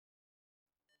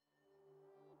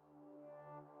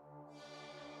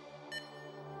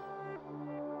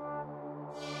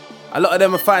A lot of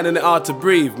them are finding it hard to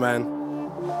breathe, man.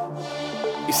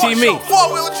 You see me?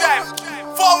 Four-wheel drive.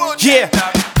 Yeah.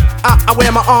 I wear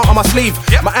my arm on my sleeve.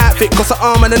 Yep. My outfit costs an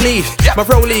arm and a knee. Yep. My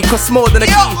rollie costs more than a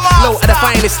key. Low at the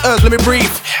finest, let me breathe.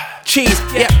 Cheese,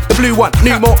 yeah, the blue one.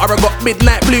 New motor, I got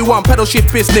midnight blue one. Pedal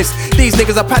shift business. These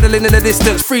niggas are paddling in the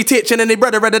distance. Free titch and any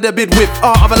brother ready to bid with.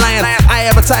 Art of a lion.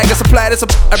 I have a tiger supply. This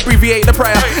abbreviate the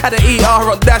prior. Had an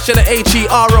ER on dash and an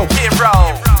HERO.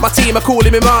 My team are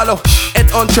calling me Marlo. Ed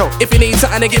Oncho. If you need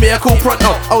something, then give me a call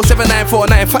pronto.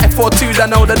 07949 I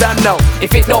know the damn no.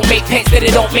 If it don't make pence, then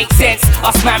it don't make sense.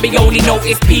 Us man, we only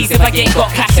notice peas. If I ain't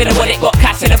got cash in the wallet, got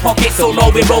cash in the pocket, so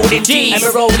no, we're rolling G's. And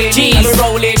we're rolling G's. And we're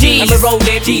rolling G's. And we're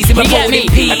rolling G's. And we're folding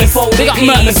P's. And we're folding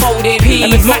P's. And we're folding P's.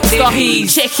 And we're folding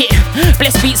P's. Check it.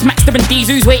 Bless beats, Maxter and D's.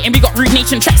 Who's waiting? We got Rude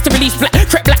Nation tracks to release. Black,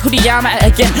 crep, black hoodie. Yeah, I'm at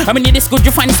it again. I mean, you're this good,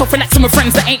 you'll find yourself relaxing with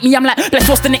friends that ain't me. I'm like, bless,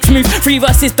 what's the next move? 3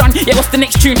 verses done. Yeah, what's the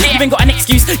next tune? You ain't got an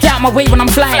excuse. Get out my way when I'm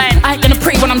flying. I ain't gonna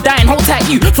pray when I'm dying. Hold tight,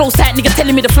 you. Flows tight, niggas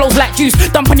telling me the flow's like juice.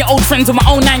 Dump on your old friends with my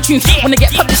own 9 tunes. Wanna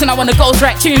get published and I wanna go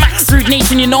right tune. Rude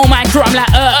Nation, you know my crew. I'm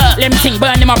like, let me think,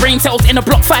 burning my brain cells. In a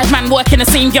block 5 man working the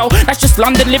same girl. That's just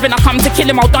London living. I come to kill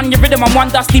him. I'll done your rhythm. I'm one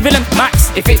dusty villain. Max.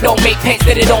 If it don't make pence,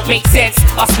 then it don't make sense.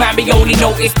 Us man, we only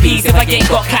notice P's. If I ain't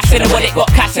got cash in the wallet,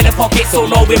 got cash in the pocket, so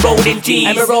no, we're rolling G's.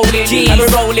 And we're rolling G's. And we're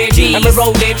rolling G's. And we're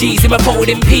rolling G's. And we're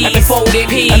folding P's. And we're folding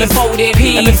P's. And we're folding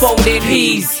P's. And we're folding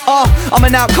P's. I'm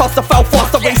an outcast, I fell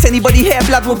fast. I race anybody here,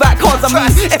 blood without cars. I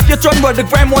mean, if you're genre, the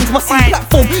Grime one's my scene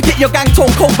platform. Get your gang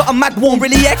tone cold, but I'm mad warm.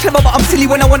 Really, yeah, clever, but I'm silly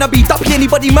when I wanna be duppy.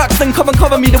 Anybody murks, then come and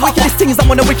cover me. The wickedest thing is I'm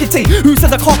on a wicked thing. Who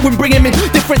says I can't win, bring him in.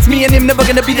 Difference, me and him never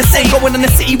gonna be the same. Going on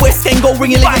the city west end, go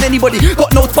ringing like anybody.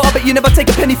 Got no bar, but you never take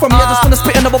a penny from me. I just wanna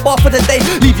spit another bar for the day.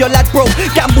 Leave your lad broke,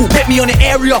 gamble, bet me on the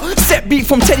area. Set beat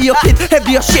from Teddy or Kid,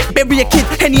 heavier shit, bury a kid.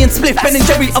 Henny and Spliff, Ben and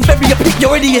Jerry, I'm very a pick,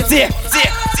 you're idiots, yeah.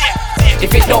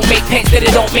 If it don't make pence, then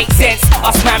it don't make sense.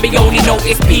 Us man, we only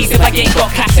notice P's. If I ain't got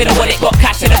cash in the wallet, got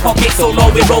cash in the pocket, so no,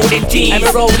 we're rolling G's. And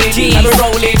we're rolling G's. And we're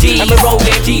rolling G's. And we're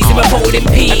rolling G's. And we're folding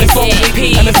P's. And we're folding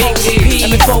P's. And we're folding P's.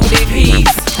 And we're folding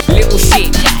P's. Little shit,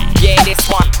 yeah, this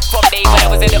one. From day when I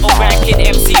was a little grand kid,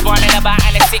 MC running about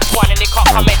and a sick one, and they can't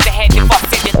come at the head if I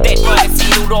said the dead bird and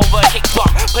see all over a kick one.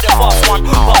 Put a fast one,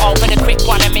 but open a quick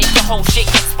one and make your whole shit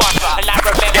get spun. And I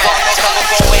remember no summer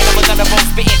bro when I was on the road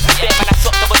spitting. Yeah, man, I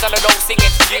shot, I was on the road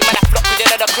singing. Yeah, man, I flopped with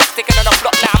another crook sticking on the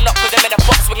block. Now I'm not, cause I'm in a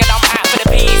box swinging, I'm out for the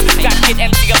P's. Got kid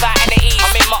MC about and the E's.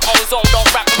 I'm in my own zone,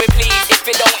 don't rap with me please. If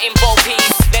it don't involve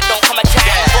P's, then don't come and try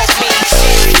and involve me.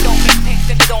 If it don't make sense,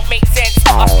 then it don't make sense.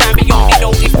 Us man, we only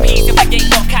know it's P's. If I ain't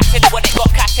got cash in the wallet,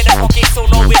 got cash in the pocket, so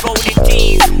no, we're rolling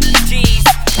G's. G's,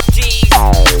 G's,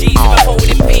 G's, and we're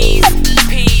holding P's.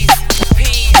 P's,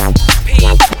 P's,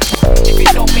 P's. If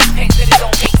it don't make sense, then it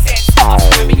don't make sense. Us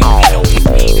man, we only know it's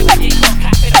P's. If I ain't got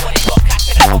cash in the wallet, got cash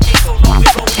in the pocket, so no,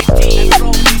 we're rolling G's. And we're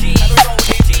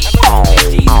rolling G's. And we're rolling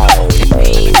G's. And we're rolling G's. And we're holding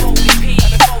P's. And we're folding P's.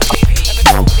 And we're folding P's. And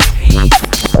we're folding P's.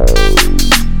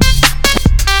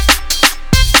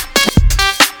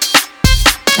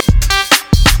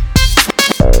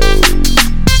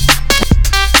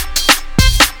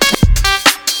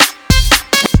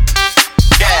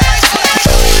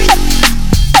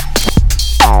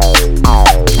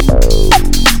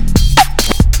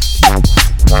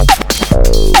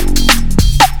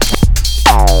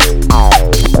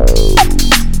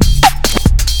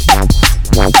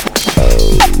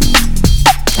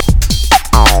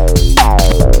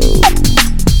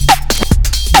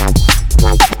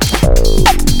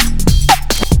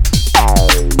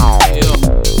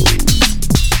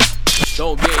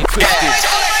 Don't get it twisted.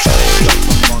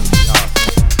 Funky house.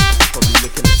 Probably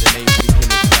looking at the name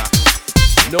thinking it's that.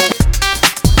 Nope.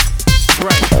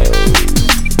 Frank.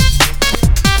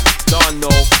 Don't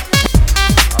know.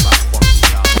 I like funky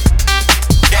house.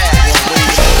 One way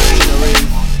to the ring.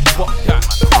 Fuck that.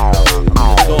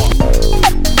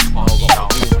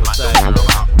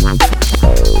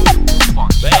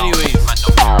 But anyways,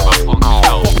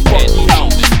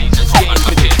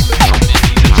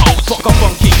 fuck a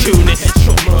funky tunist.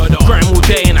 Grime all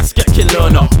day and I scat kill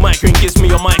learner. Migraine gives me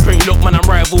a migraine look, man, I'm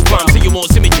rival rhyme, so you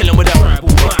won't see me killing with that.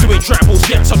 Doing tribal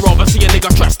steps, I'd rather see a nigga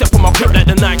try step on my crib like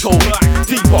the night go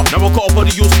deeper. Now I got a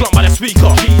body you slump by the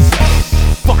speaker.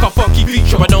 Fuck a funky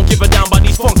feature, I don't give a damn about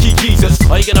these funky geezers.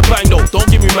 Are you gonna bang though? Don't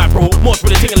give me mad bro. Most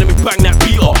with the thing and let me bang that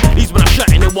beat up. These when I shot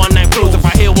in the 1-9 flows, if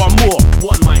I hear one more,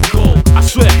 one might go. I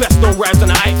swear best no rhymes than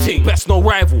I acting, best no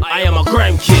rival. I am a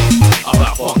grime kid.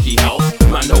 About funky house,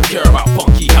 man don't care about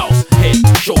funky house. Head,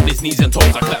 shoulders, knees and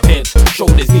toes, I clap heads.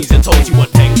 Shoulders, knees and toes, you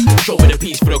want things. Show me the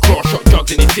piece for the cross shot,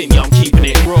 drugs in it in, yeah I'm keeping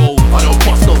it roll. I don't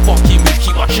bust no funky moves,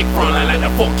 keep my chick front line like the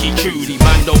funky Trudy.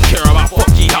 Man don't care about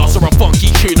funky house or a funky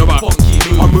tune or a funky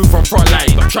move. I move from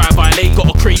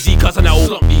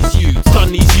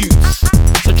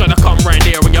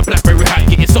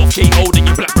decade older,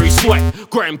 you Blackberry swag.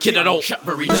 Grime kid, I don't chat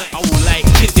very nice. I will like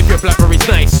kids if your Blackberry's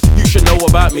nice. You should know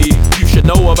about me, you should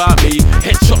know about me.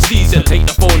 Headshot season, take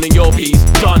the phone in your piece.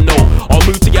 Done no, I'll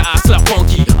move to your ass like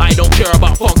funky. I don't care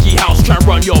about funky house, try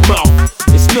run your mouth.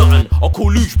 It's nothing, I'll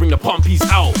call Luge, bring the pumpies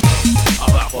out.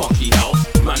 About funky house,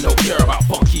 man don't care about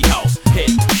funky house. Head,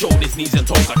 shoulders, knees and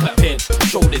toes, I clap head.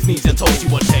 Shoulders, knees and toes, you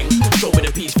want tang. Show me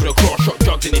the piece for the cross, shot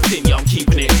drugs in the tin, yeah I'm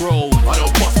keeping it roll. I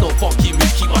don't bust no funky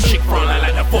moves, keep my shit front, I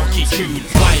like the funky tune.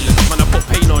 Violence, man I put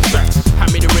pain on tracks.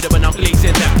 Hand me the rhythm and I'm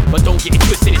blazing that. But don't get it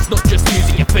twisted, it's not just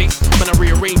losing your face. Man I'm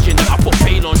rearranging that, I put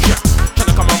pain on tracks.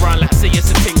 Tryna come around like say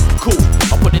it's a thing, cool.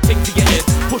 I put the thing to your head,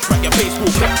 push back your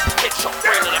baseball cap. Headshot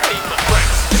brain on the pavement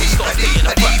cracks.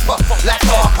 Like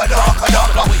darker,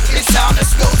 it's sound that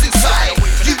spills inside.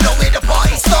 You know where the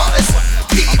party starters.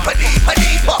 Deeper,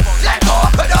 like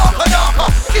darker,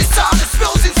 it's sound that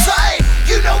spills inside.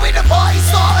 You know where the party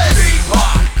starters. Deeper,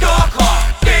 darker,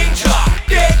 danger,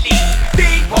 deadly.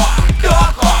 Deeper,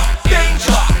 darker,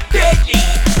 danger, deadly.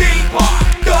 Deeper,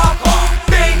 darker,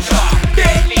 danger,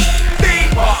 deadly.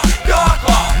 Deeper,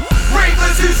 darker.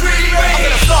 Ravers who's really ready. I'm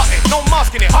gonna start it, no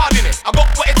masking it, hard in it. I got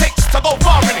what it takes to go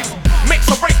far in it. Mix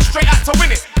or break, straight out to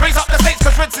win it. Raise up the stage.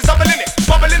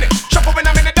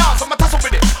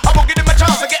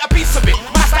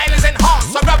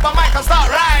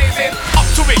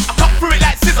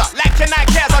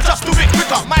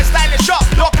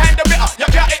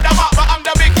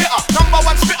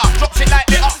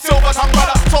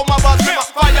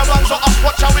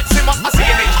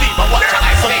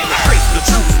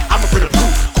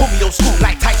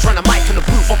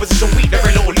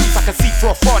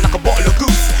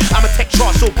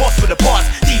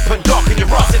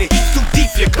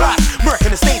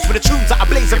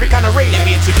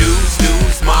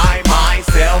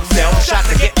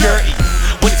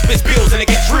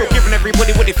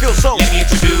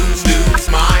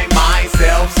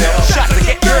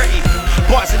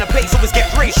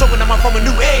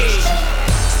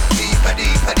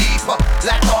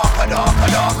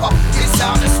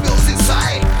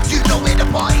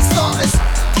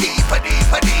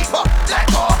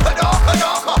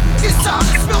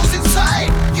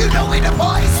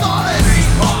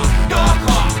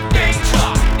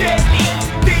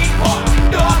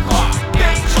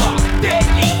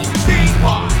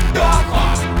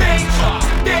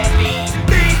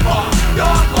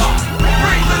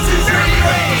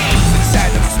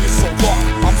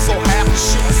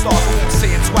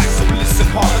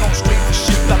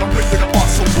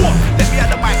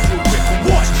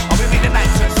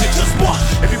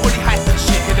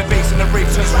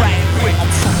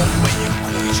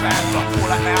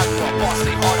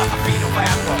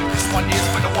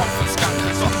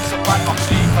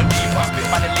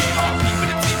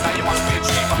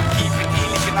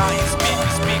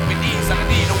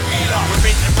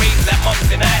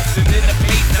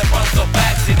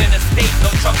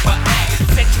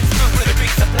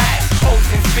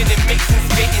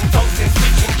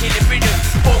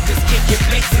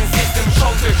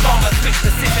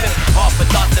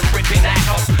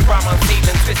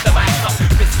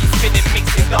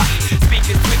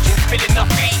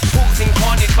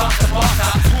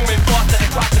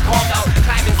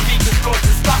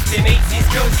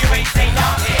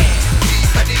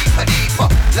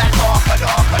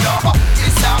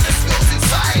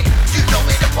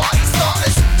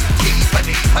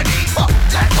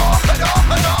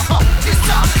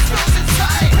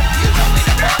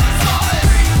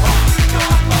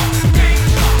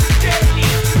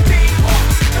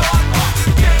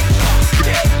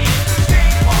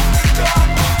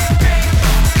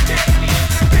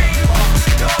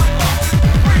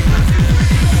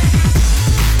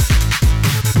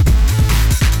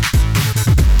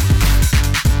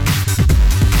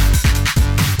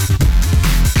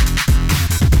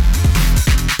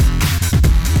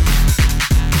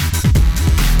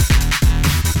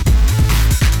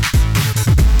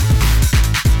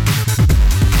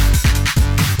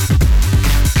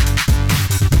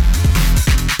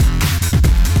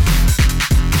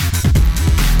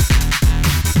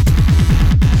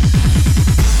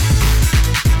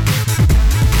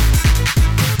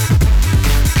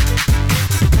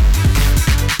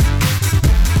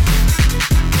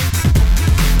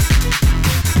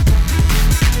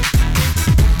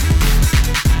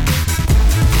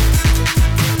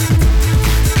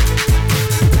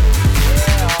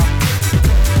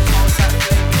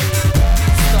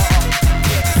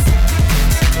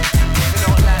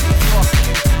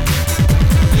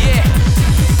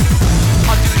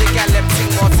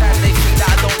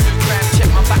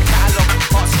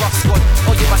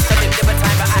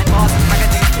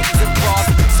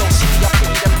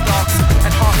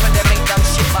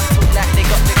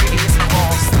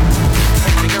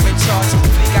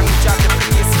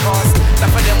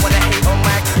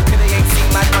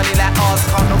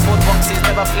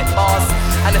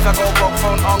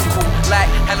 like,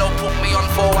 hello, put me on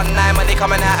 419 when they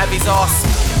coming out of his ass.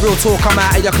 Real talk, I'm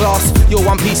out of your class. You're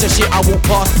one piece of shit, I walk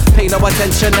past. Pay no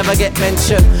attention, never get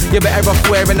mentioned. You're better off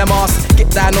wearing a mask. Get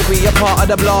down or be a part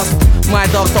of the blast. My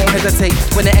dogs don't hesitate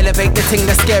when they elevate the thing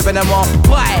that's scaring them off.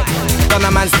 Why? Done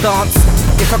a man's dance.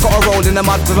 If I gotta roll in the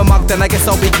mud with a mug, then I guess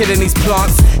I'll be killing these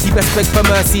plants. You best beg for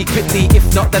mercy quickly, if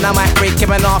not, then I might break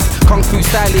him in half. Kung Fu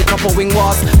style, couple wing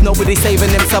wars. Nobody saving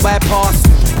him, so I pass.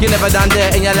 You never done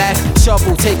dirt in your life.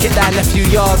 Shovel, take it down a few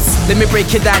yards. Let me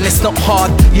break it down, it's not hard.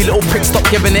 You little prick, stop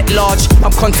giving it large.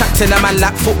 I'm contacting a man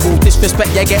like football. Disrespect,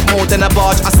 you get more than a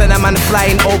barge. I send a man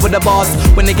flying over the bars.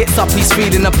 When he gets up, he's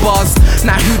feeling the bars.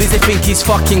 Now who does he think he's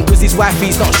fucking? Cause his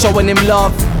wifey's not showing him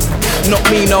love. Not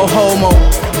me, no homo.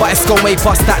 But it's gone way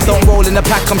past that. Don't roll in the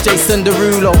pack, I'm Jason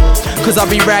Derulo. Cause I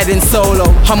be riding solo.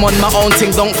 I'm on my own thing,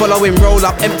 don't follow him. Roll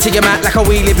up, empty him out like a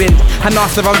wheelie bin. And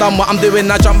after I'm done what I'm doing,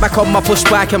 I jump back on my push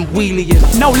bike and wheelie in.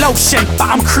 No lotion, but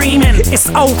I'm creaming. It's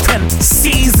open,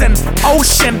 season,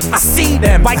 ocean. I see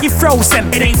them. Why you frozen?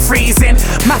 It ain't freezing.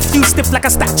 Matthew stiff like a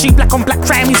statue. Black on black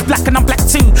crime, he's black and I'm black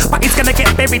too. But he's gonna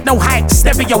get buried, no hype.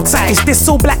 Stereotype. Is this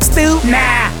all black still?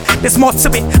 Nah, there's more to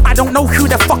it. I don't know who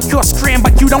the fuck you're screaming,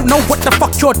 but you don't know what the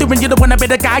fuck you're doing. You don't wanna be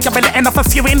the guy, I've been letting off a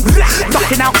few in.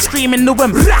 Knocking out, screaming to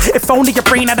him. If only your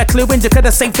brain had a clue and you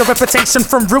could've saved your reputation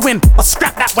from ruin. Or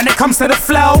scrap that when it comes to the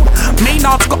flow.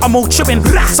 Maynard's got them all chewing,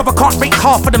 so I can't rate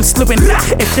half of them slewing.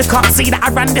 If you can't see that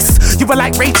I ran this, you were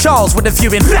like Ray Charles with a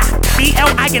viewing.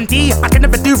 B-L-I-N-D, I can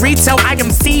never do retail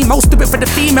IMC. Most do it for the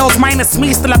females, minus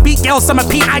me. Still I beat girls, I'm a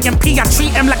P-I-M-P. I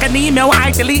treat them like an email,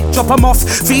 I delete, drop them off.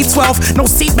 V12, no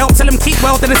seatbelt, tell them keep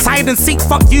well. Then it's hide and seek,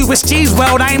 fuck you, it's cheese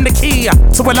world. I am the key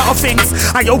to a lot of things.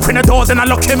 I open the doors and I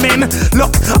lock him in.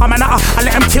 Look, I'm an I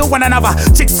let him kill one another.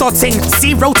 Jigsaw ting,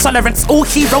 zero tolerance. All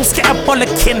heroes get a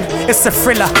bollocking. It's a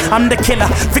thriller, I'm the killer.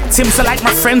 Victims are like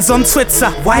my friends on Twitter.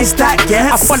 Why is that,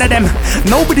 yeah? I follow them,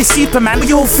 nobody's Superman.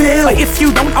 We all feel, but if you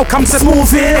don't, I'll come to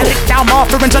Smallville. And lick down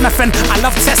Martha and Jonathan. I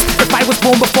love Tess, if I was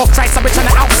born before Christ, I'd be trying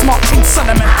to outsmart King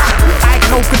Solomon. I ain't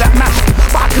no good at math,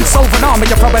 but I can solve an arm of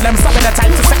your problems. I've been the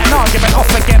time to set an argument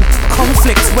off again.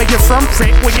 Conflict, where you from,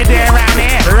 prick? Where you there around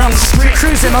here? Wrong street,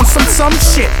 cruising on some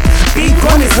shit. Be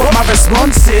gone is what my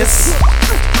response is.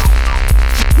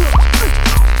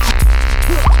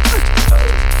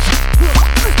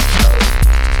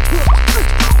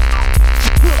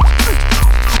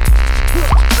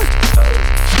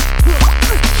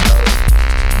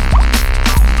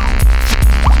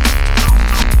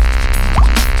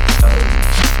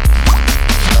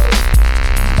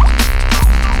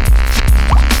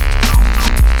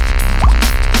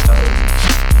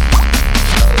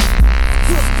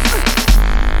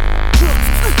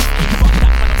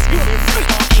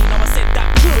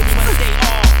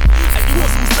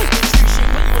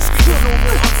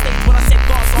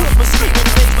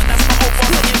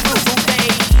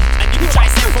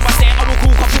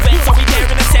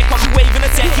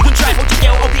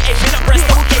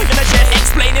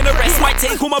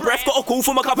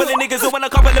 From a couple of niggas who want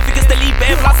a couple of figures to leave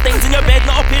bare blood stains in your bed,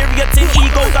 not a period thing,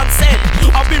 ego's unsaid.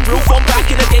 I've been real from back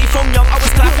in the day, from young I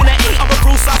was clapping at 8. I'm a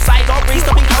real Southside, I raised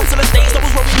up in council estates. I was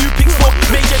rolling new pics for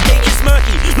Major K, it's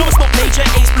murky. No, it's not Major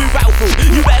Ace, blue battlefield.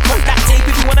 You better cut that tape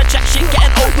if you wanna chat shit, get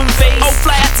an open face. I'll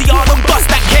fly out to yard and bust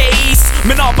that case.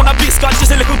 Man up on a biscuit, just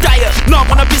a little diet. Knob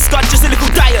on a biscuit, just a little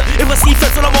diet. If I see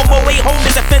fence and I'm on my way home,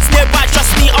 there's a fence nearby,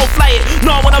 trust me, I'll fly it.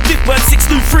 No, I want a big bird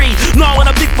 623. No, I want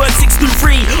a big bird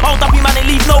 623. I'll dump man and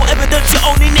leave no evidence, you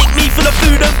only nick me for the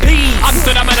food and peas. I'm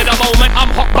still a man at the moment,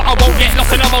 I'm hot but I won't get lost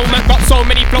in a moment. Got so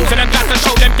many flows and I'm glad to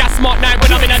show them gas smart now.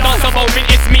 When I'm in a dance of moment,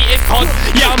 it's me, it's cause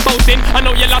yeah, I'm boasting. I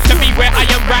know you love to be where I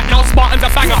am right now. Spartan's a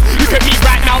banger, look at me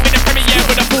right now. In the premiere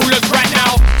with the foolers right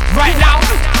now. Right now,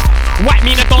 white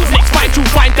me in the dance next fight to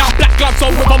find out. Black gloves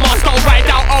on with a mask, I'll ride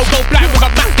out. I'll go black with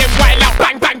a back, then wild out.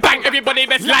 Bang, bang, bang, everybody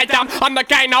best lie down. I'm the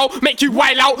guy now, make you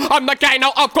wild out. I'm the guy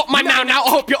now, I've got my now.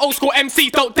 I hope your old school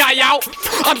MCs don't die out.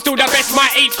 I'm still the best, my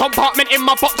age compartment in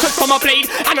my boxers from a blade.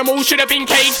 Animals should have been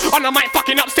caged. On the mic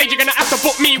fucking up stage, you're gonna have to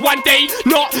book me one day.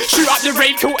 Not shoot up the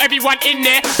rave, kill everyone in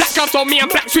there. Black gloves on me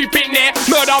and black sweep in there.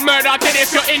 Murder, murder, dead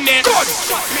if you're in there. God.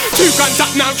 2 guns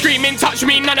up now screaming, touch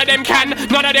me, none of them can,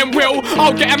 none of them will.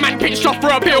 I'll get a man pitched off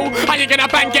for a bill. How you gonna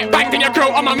bang, get banged in your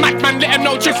grill? I'm a madman, let them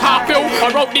know just how I feel.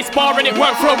 I wrote this bar and it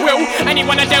worked for a will. Any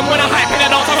one of them wanna hype in the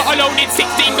dance, I got a loaded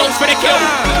 16 goals for the kill.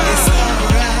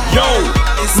 Yo,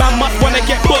 man must wanna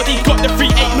get body. Got the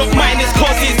 3-8, not minus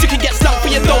causes. You can get stuck for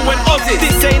your dough and Aussies.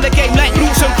 This ain't a game like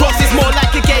noughts and crosses, more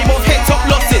like a game of head top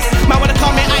losses. Man wanna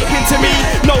come and hype into me,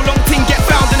 no long thing get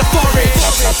found in the forest.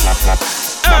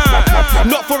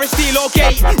 Not for a steal your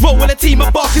gate. Roll with a team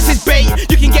of barkers is bait.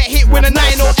 You can get hit with a 9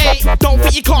 or 8. Don't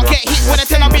think you can't get hit with a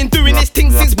 10. I've been doing this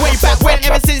thing since way back when.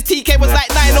 Ever since TK was like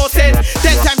 9 or 10.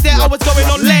 10 times there I was going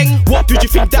on leng. What did you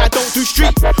think that I don't do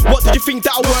street? What did you think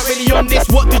that I weren't really on this?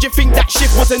 What did you think that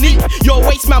shift wasn't neat? Your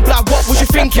waste man blood, what was you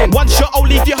thinking? One shot I'll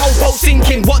leave your whole boat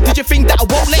sinking. What did you think that I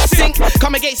won't let sink?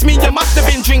 Come against me, you must have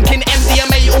been drinking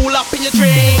MDMA all up in your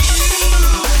drink.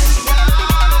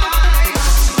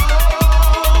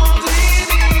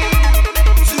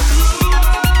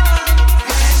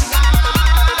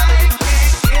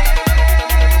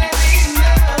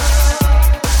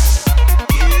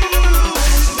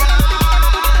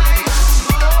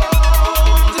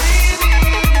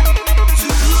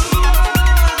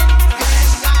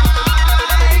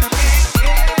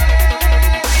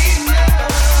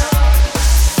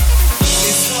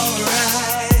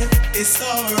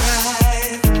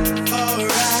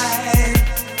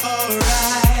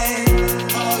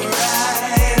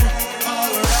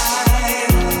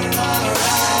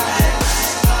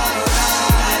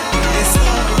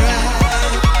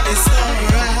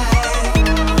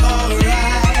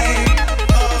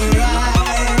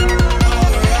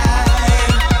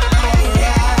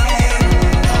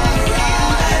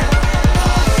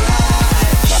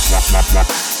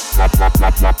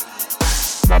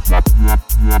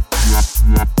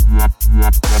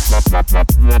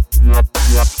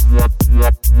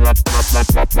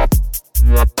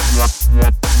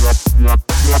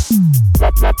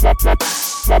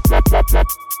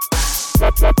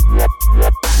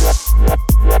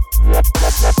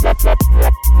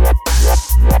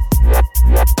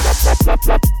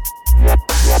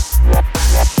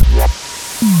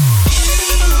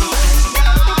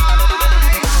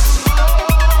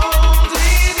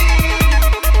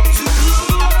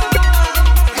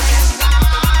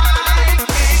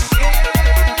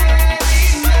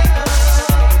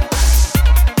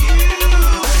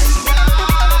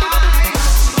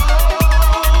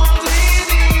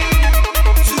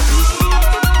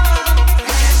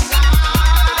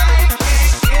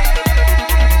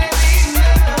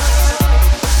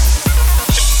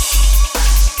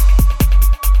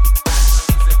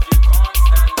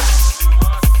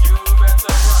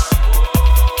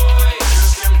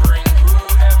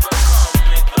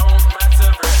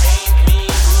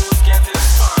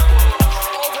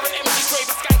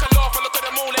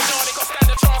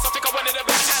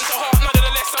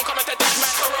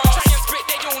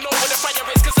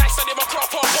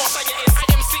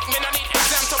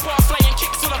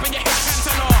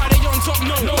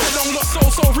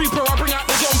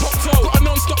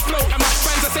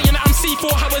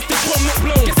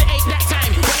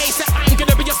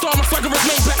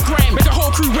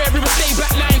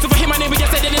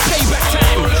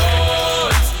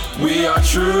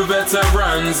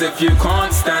 If you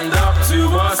can't stand up to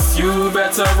us, you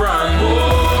better run.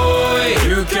 Boy,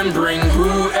 you can bring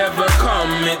whoever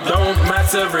come. It don't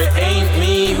matter, it ain't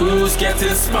me who's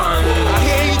getting spun. I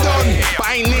hear you done, but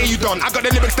I ain't near you done. I got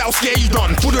the lyrics that'll scare you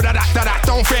done. Full of that,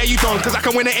 don't fear you done. Cause I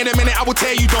can win it in a minute, I will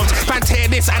tear you done. Fans hear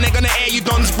this and they're gonna air you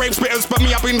done. Brave spitters, but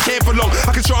me, I've been here for long.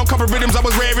 I can show them cover rhythms I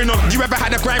was raring on. You ever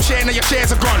had a grime share and your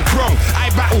shares are gone? Wrong,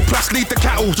 I battle, plus lead the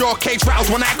cattle. Your cage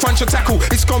rattles when I crunch a tackle.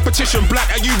 It's competition,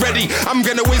 black, are you ready? I'm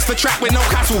gonna win the track with no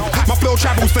hassle. My flow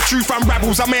travels, the truth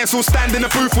unravels. I may as well stand in the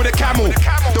booth with a camel.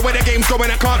 The way the game's going,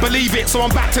 I can't believe it. So I'm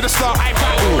back to the start, I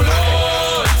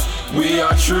battle. We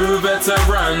are true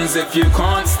veterans. If you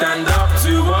can't stand up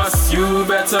to us, you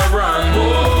better run.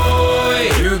 Boy,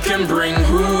 you can bring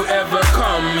whoever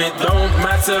come. It don't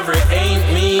matter, it ain't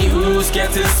me who's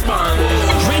getting spun.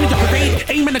 Rain in the parade,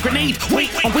 aiming a grenade. Wait,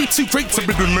 I'm way too great to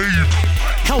be delayed.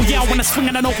 Hell yeah, I wanna swing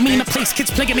and I don't mean a place.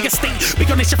 Kids playing in a state. Be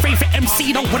honest, your favorite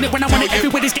MC. Don't want it when I want it.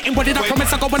 Everybody's getting what it. I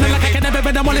promise I go on it like I can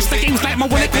never demolish the games like my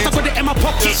wallet. Cause I got it in my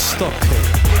pocket. Stop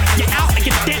it. You're out of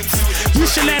your depths. You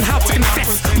should learn how to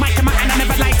confess. Mike and my hand, I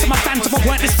never lied to my fans. If I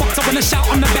weren't this fucked, I wanna shout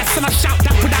on the best. And I shout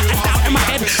that without a doubt in my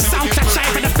head. Sound clash, I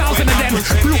had 1,000 of them.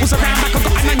 Rules around like I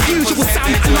got an unusual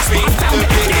sound that I lost, but I found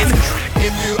it again.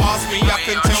 If you ask me, I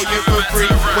can tell you for free.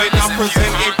 When I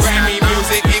presented Grammy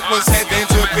music, it was heading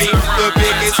to be the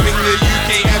biggest thing the UK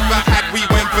ever had. We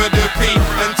went for the P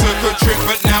and took a trip,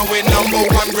 but now we're number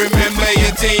one. Remember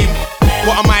your team.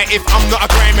 What am I if I'm not a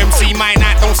grime MC? My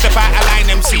night, don't step out of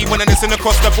line MC. When I listen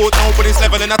across the board, nobody's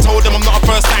level. And I told them I'm not a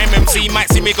first time MC.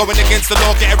 Might see me going against the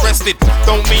law, get arrested.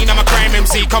 Don't mean I'm a crime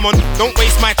MC, come on, don't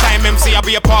waste my time MC. I'll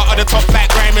be a part of the top 5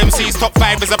 grime MCs. Top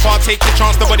 5 is a part, take your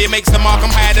chance. Nobody makes the mark, I'm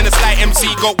higher than a slight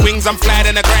MC. Got wings, I'm flyer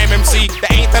than a grime MC.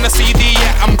 They ain't done a CD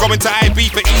yet, I'm going to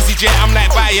IB for EasyJet. I'm like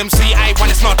by MC, I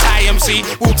want it's not tie MC.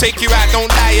 We'll take you out,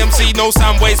 don't lie MC. No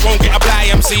sound waves, won't get a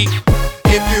fly MC.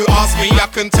 If you ask me, I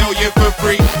can tell you for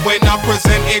free. When I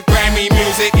presented Grammy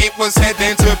music, it was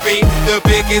heading to be the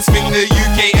biggest thing the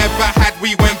UK ever had.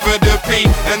 We went for the P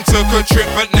and took a trip,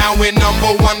 but now we're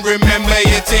number one. Remember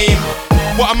your team.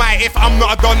 What am I if I'm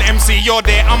not a Don MC? You're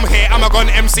there, I'm here, I'm a gun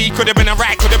MC. Could've been a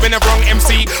right, could've been a wrong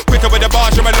MC. Quicker with the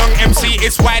bars, you're a long MC.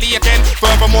 It's Wiley again,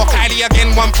 furthermore Kylie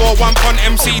again. 1-4-1 pun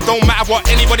MC. Don't matter what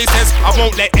anybody says, I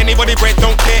won't let anybody break.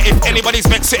 Don't care if anybody's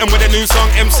vexed sitting with a new song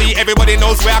MC. Everybody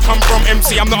knows where I come from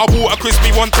MC. I'm not a water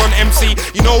crispy one-ton MC.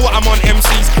 You know what, I'm on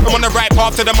MCs. I'm on the right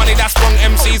path to the money, that's wrong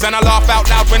MCs. And I laugh out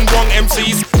loud when wrong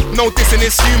MCs. No dissing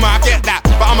is humour, I get that,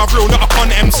 but I'm a real, not a con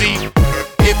MC.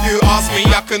 If you ask me,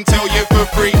 I can tell you for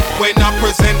free. When I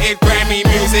presented Grammy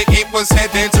music, it was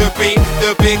heading to be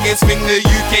the biggest thing the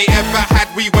UK ever had.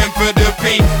 We went for the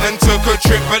P and took a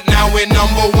trip, but now we're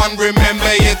number one.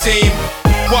 Remember your team.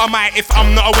 What am I if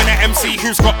I'm not a winner MC?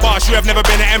 Who's got bars? You have never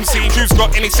been an MC. Who's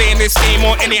got any say in this game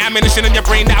or any ammunition in your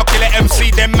brain that'll kill an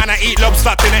MC? Them man, I eat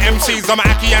lobster dinner MCs. I'm a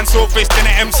Aki and Swordfish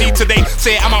dinner MC today.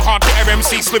 Say I'm a hard hitter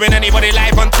MC, swimming anybody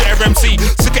live on Twitter MC.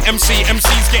 Sick of MC,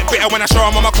 MCs get bitter when I show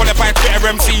them I'm a qualified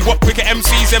Twitter MC. What quicker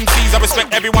MCs, I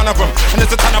respect every one of them. And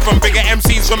there's a ton of them, bigger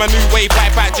MCs from a new wave.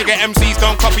 Back, jigger MCs,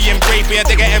 don't copy and break, be a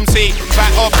digger MC.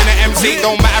 Back off in an MC,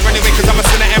 don't matter anyway, cause I'm a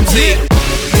sinner MC.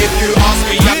 If you ask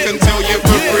me, I can tell you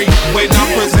for free. When I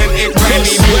presented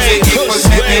Grammy music, it was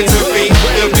heading to be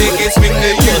the biggest thing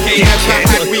the UK ever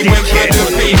had. We went for the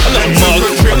P and took a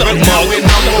trip, but now we're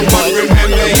number one.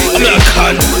 Remember it. I'm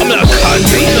not a cunt.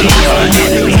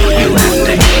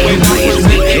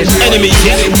 Enemies,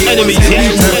 okay.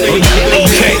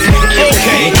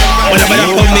 When I'm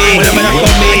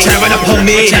up on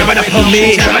me, trying up on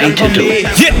me.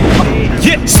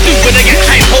 Yeah, stupid, I get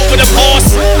hype over the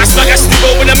past. I swag a stupid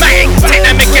over the mic. Take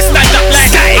that, make it stand up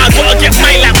like I gotta get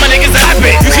mine like my niggas a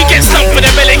habit. You can get stumped for the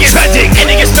belly, get tragic.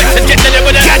 Any get straight to get the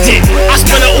with a gadget. I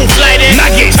spin it all flying in.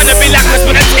 Tryna be like us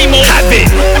with a team all habit.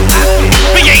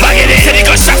 We ain't bugging it. Said he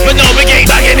got shots, but no, we ain't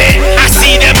bugging it. I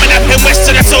see them when I'm in West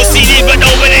to the soul CD, but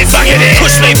nobody's bugging it.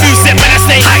 Push me, boost it, man, I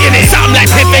stay hagging it. Something like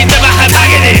Pip ain't never had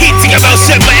hagging it. Heating about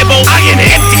shit, but it won't hagging it.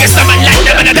 Empty your stomach like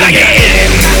them and I bag it in.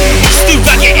 Stu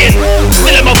bag it in.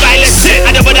 Still I'm a violent shit.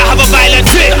 I don't wanna have a violent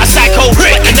fit. A psycho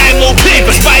brick, and I'm more big,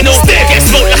 but spinal stick. Get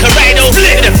smoked like a rhino.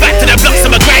 In the back to the blocks,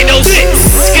 I'm a grino.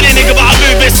 Skinny nigga, but I'm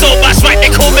moving so much, right? They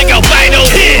call me albino.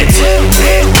 Kid.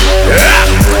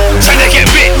 Tryna get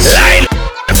rich. Line.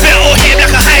 I feel all him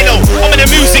like a high note. I'm in the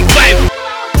music vibe.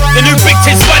 The new big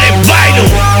tits running vinyl.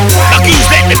 Like who's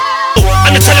let me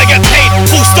and until I get paid.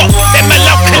 Full stop. Then my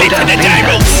love connect to the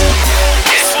gyros.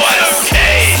 It's what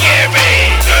okay. Yeah,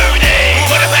 me.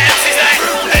 Whatever else is like.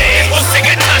 Hey, what's to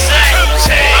get touched like?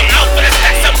 I'm out for the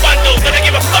stacks and bundles. Don't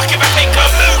give a fuck if I think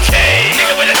I'm okay.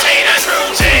 Nigga with a chain and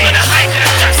and a hike and a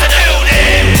straps and a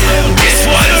building. It's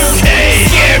what okay.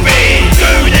 Yeah, me.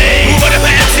 Whatever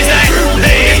else is like.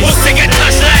 Hey, what's to get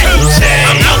touched like?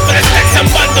 I'm out for the stacks and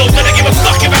bundles. Don't give a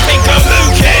fuck if I think I'm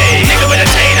okay. Nigga with a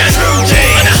chain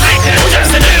and a hike and a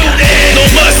straps and a building. No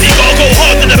mercy, gotta go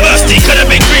hard to the bursty. Could've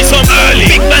been grease from early.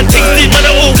 Big man things deep, man,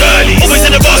 are all girly. Always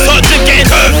in the bar, start to getting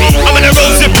curvy. I'm in the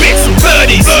roads with bits,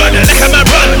 birdies. Like I'm a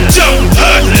run, jump,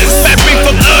 hurdlers. Bad bring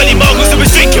from early, Margles that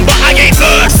was drinking, but I ain't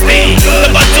thirsty. The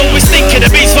bud's always thinking, the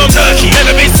beats from Turkey.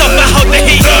 Never been soft, I hold the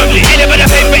heat firmly. Ain't never the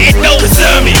paper, it don't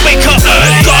concern me. Wake up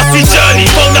early, got a free journey,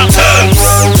 phone up terms.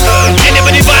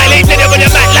 Anybody violate, then with a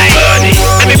back like Bernie.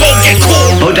 And we won't get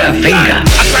caught. Put a finger.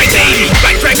 I grind daily,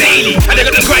 grind daily. And I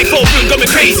got the grind for room going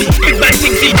crazy. Big man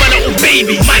think deep, man, are all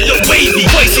babies. Might look wavy,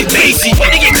 voice is bassy.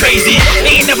 But they get crazy.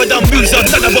 They ain't never done moves, I've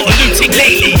done a lot of looting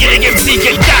lately. Yeah, they MC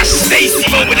get dash, Stacy.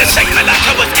 Roll with a shake man like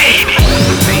I was 80.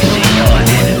 Facing your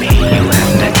enemy, you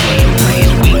have to aim for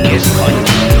his weakest point.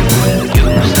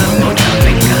 Use the put a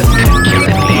finger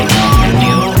accurately, and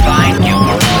you'll find you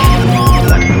will win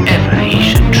whatever he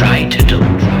should try to do.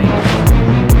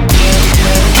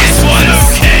 Guess what?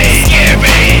 Okay, yeah,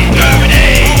 me.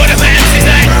 Whatever else is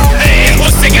like. Hey,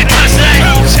 what's to get touched like?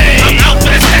 I'm out for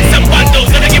the stacks and bundles.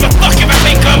 Don't give a fuck if I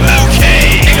think I'm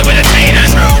okay. Nigga with a chain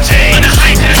and a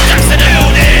hike and a straps and a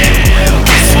building.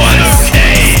 Guess what?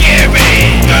 Okay, yeah, me.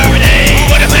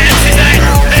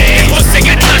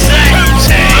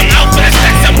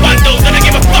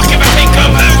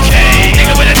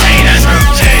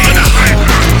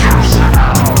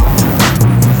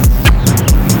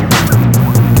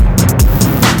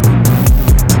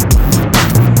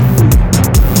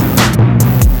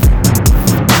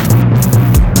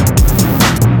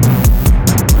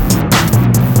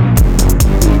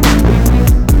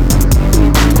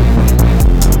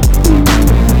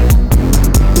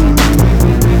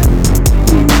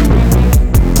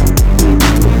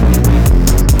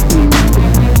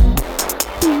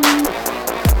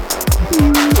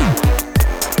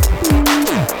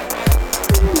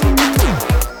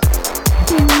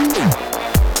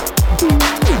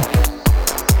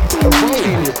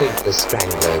 the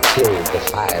Strangler killed the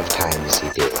 5 times he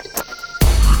did.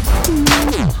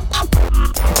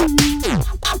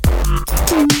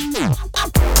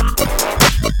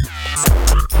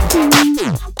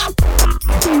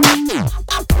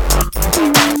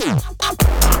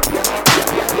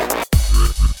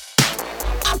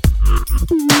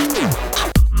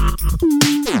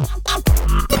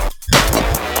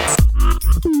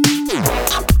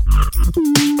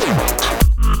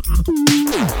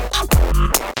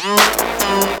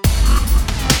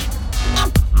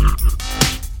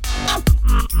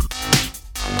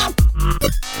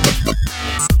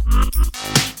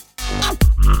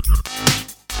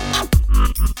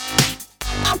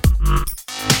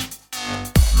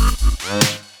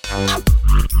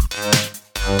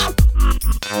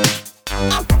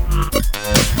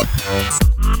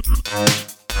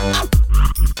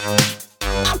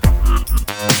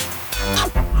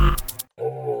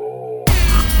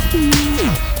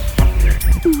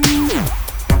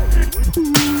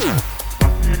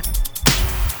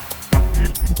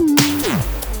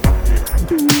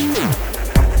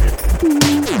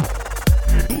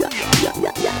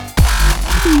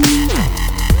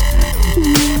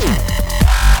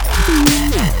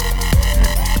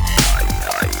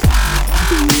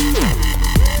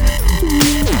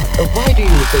 Why do you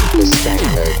think the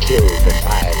Strangler killed the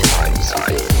 5 times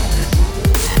he did?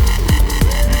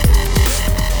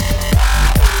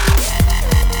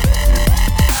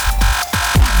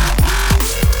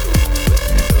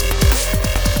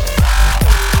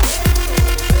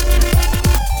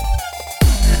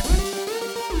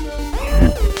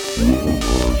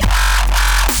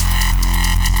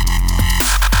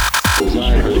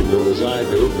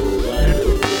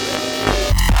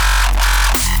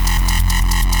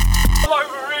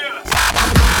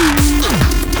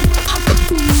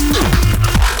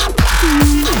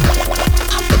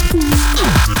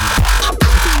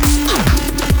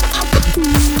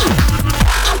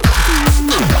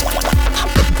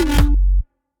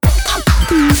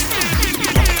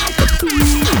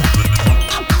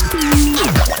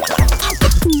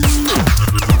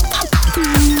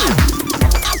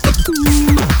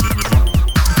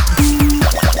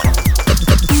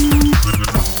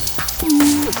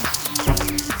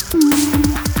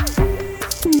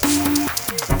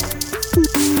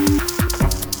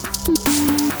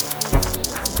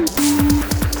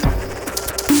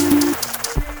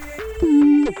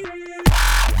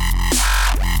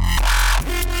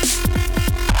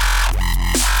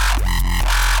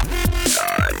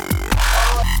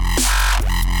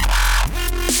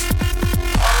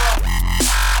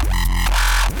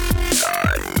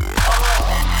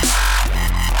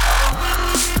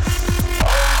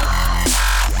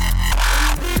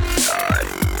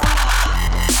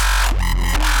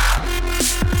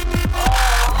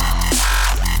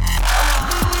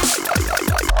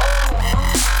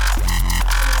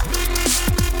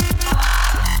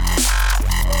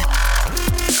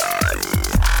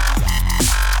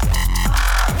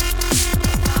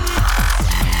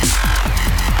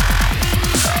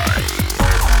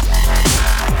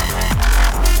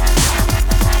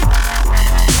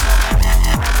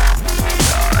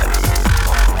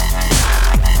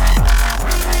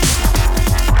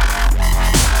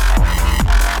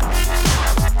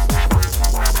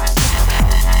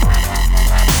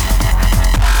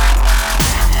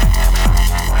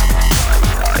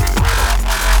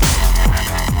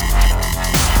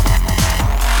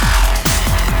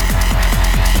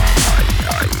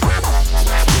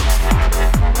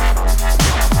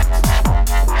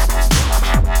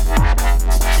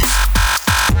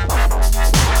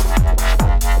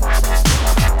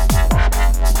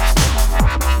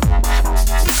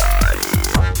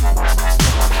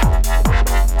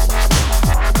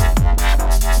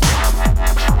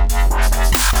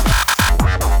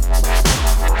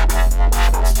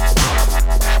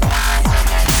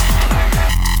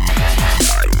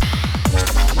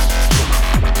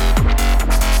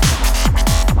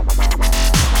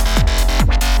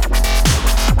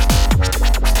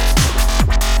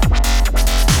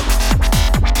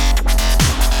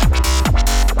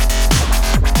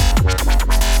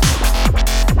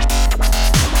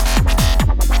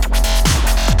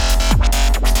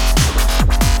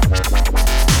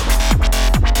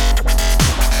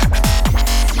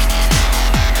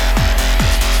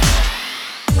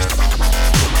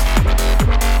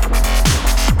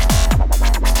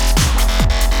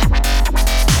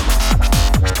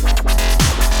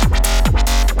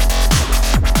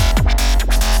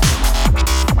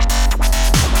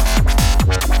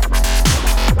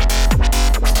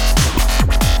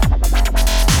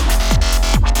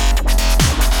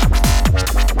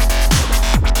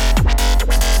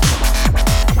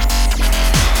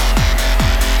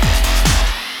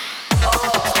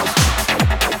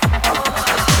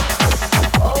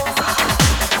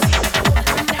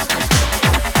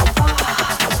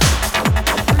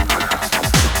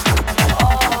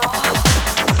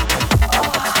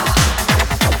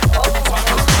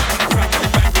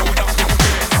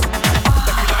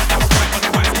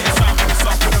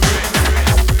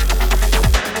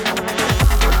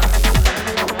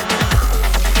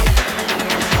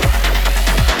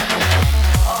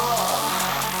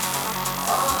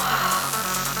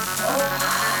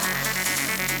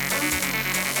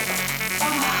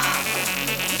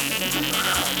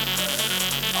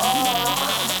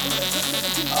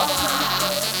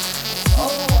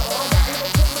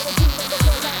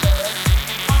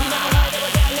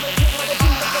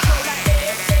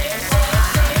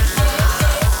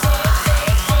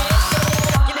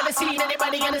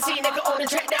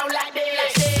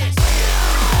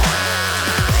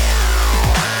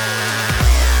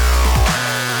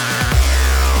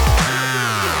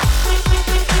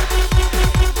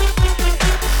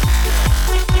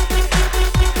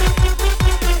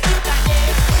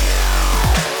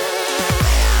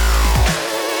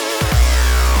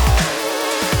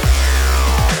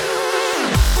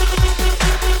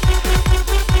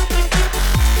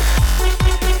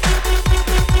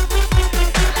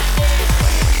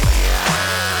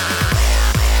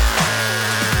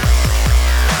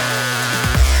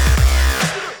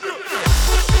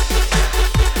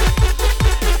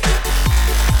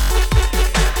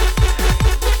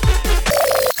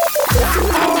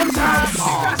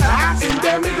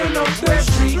 run up the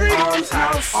street. Arms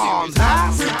house, arms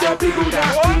house. With the people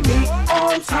that we meet.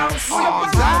 Arms house,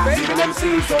 arms house. Leaving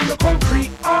MCs on the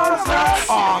concrete. Arms house,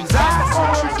 arms house,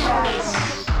 arms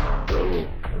house.